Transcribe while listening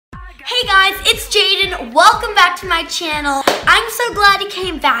Hey guys, it's Jayden. Welcome back to my channel. I'm so glad you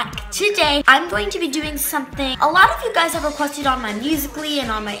came back. Today, I'm going to be doing something a lot of you guys have requested on my Musical.ly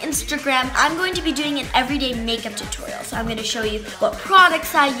and on my Instagram. I'm going to be doing an everyday makeup tutorial. So I'm going to show you what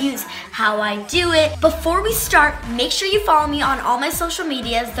products I use, how I do it. Before we start, make sure you follow me on all my social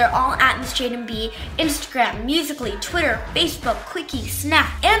medias. They're all at Miss Jayden B. Instagram, Musical.ly, Twitter, Facebook, Quickie, Snap,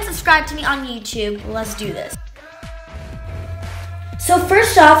 and subscribe to me on YouTube. Let's do this. So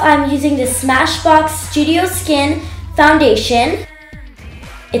first off, I'm using this Smashbox Studio Skin Foundation.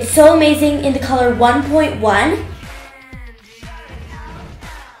 It's so amazing in the color 1.1.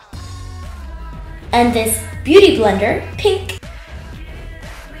 And this Beauty Blender, pink.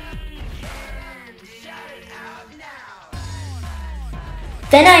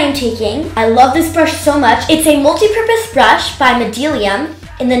 Then I am taking, I love this brush so much. It's a multi-purpose brush by Medelium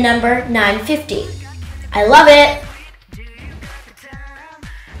in the number 950. I love it.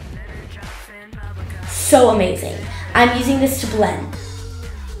 So amazing. I'm using this to blend.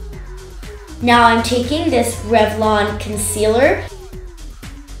 Now I'm taking this Revlon concealer.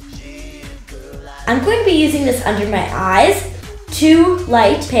 I'm going to be using this under my eyes. Too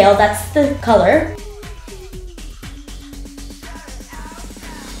light, pale, that's the color.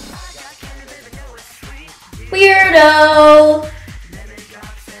 Weirdo!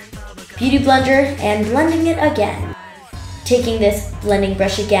 Beauty blender and blending it again. Taking this blending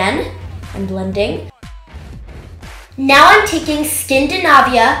brush again and blending. Now I'm taking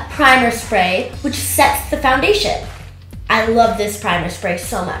Skindinavia Primer Spray, which sets the foundation. I love this primer spray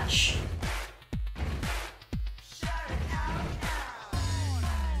so much.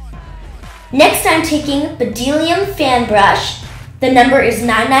 Next I'm taking Medelium Fan Brush. The number is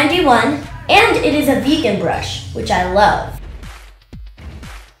 991, and it is a vegan brush, which I love.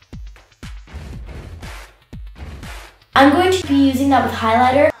 I'm going to be using that with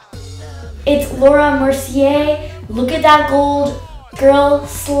highlighter. It's Laura Mercier. Look at that gold, girl,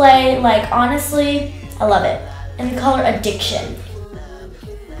 slay. Like, honestly, I love it. And the color Addiction.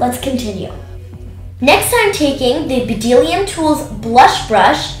 Let's continue. Next, I'm taking the Medelium Tools Blush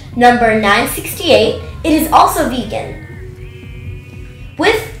Brush, number 968. It is also vegan.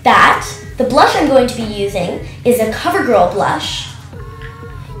 With that, the blush I'm going to be using is a CoverGirl blush.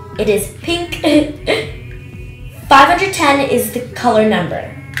 It is pink. 510 is the color number.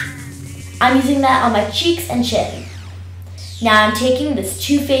 I'm using that on my cheeks and chin. Now I'm taking this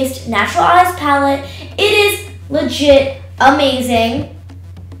Too Faced Natural Eyes palette. It is legit amazing.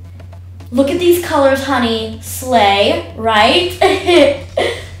 Look at these colors, honey. Slay, right?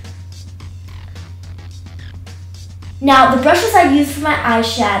 Now the brushes I use for my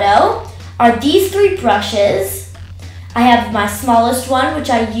eyeshadow are these three brushes. I have my smallest one,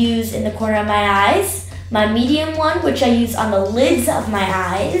 which I use in the corner of my eyes, my medium one, which I use on the lids of my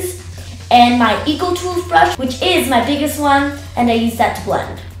eyes, and my Eco Tools brush, which is my biggest one, and I use that to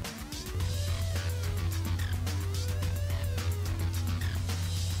blend.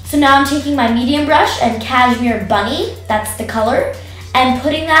 So now I'm taking my medium brush and Cashmere Bunny, that's the color, and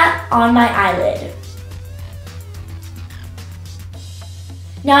putting that on my eyelid.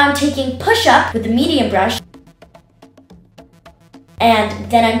 Now I'm taking Push Up with the medium brush,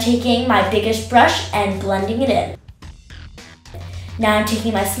 and then I'm taking my biggest brush and blending it in. Now I'm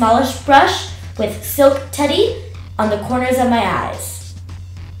taking my smallest brush with Silk Teddy on the corners of my eyes.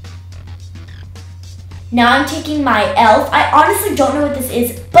 Now I'm taking my e.l.f. I honestly don't know what this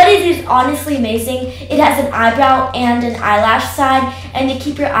is, but it is honestly amazing. It has an eyebrow and an eyelash side, and they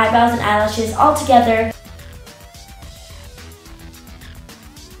keep your eyebrows and eyelashes all together.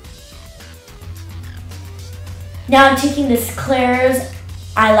 Now I'm taking this Claire's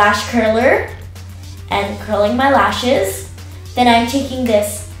eyelash curler and curling my lashes. Then I'm taking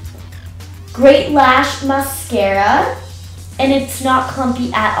this Great Lash Mascara, and it's not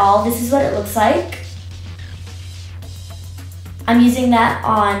clumpy at all. This is what it looks like. I'm using that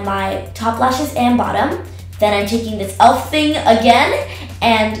on my top lashes and bottom. Then I'm taking this e.l.f. thing again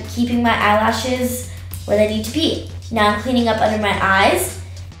and keeping my eyelashes where they need to be. Now I'm cleaning up under my eyes.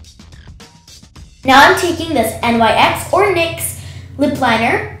 Now I'm taking this NYX or NYX lip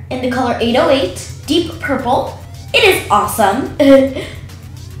liner in the color 808, deep purple. It is awesome.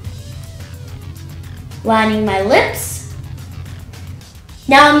 Lining my lips.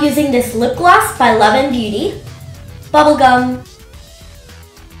 Now I'm using this lip gloss by Love & Beauty. Bubblegum.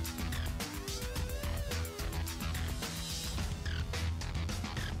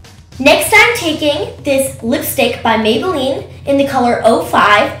 Next I'm taking this lipstick by Maybelline in the color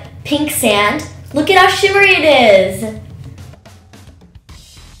 05, Pink Sand. Look at how shimmery it is.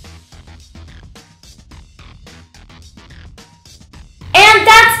 And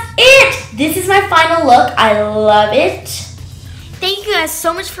that's my final look. I love it. Thank you guys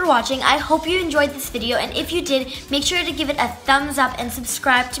so much for watching. I hope you enjoyed this video, and if you did, make sure to give it a thumbs up and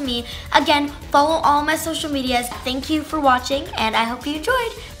subscribe to me. Again, follow all my social medias. Thank you for watching, and I hope you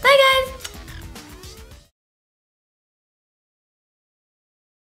enjoyed. Bye guys!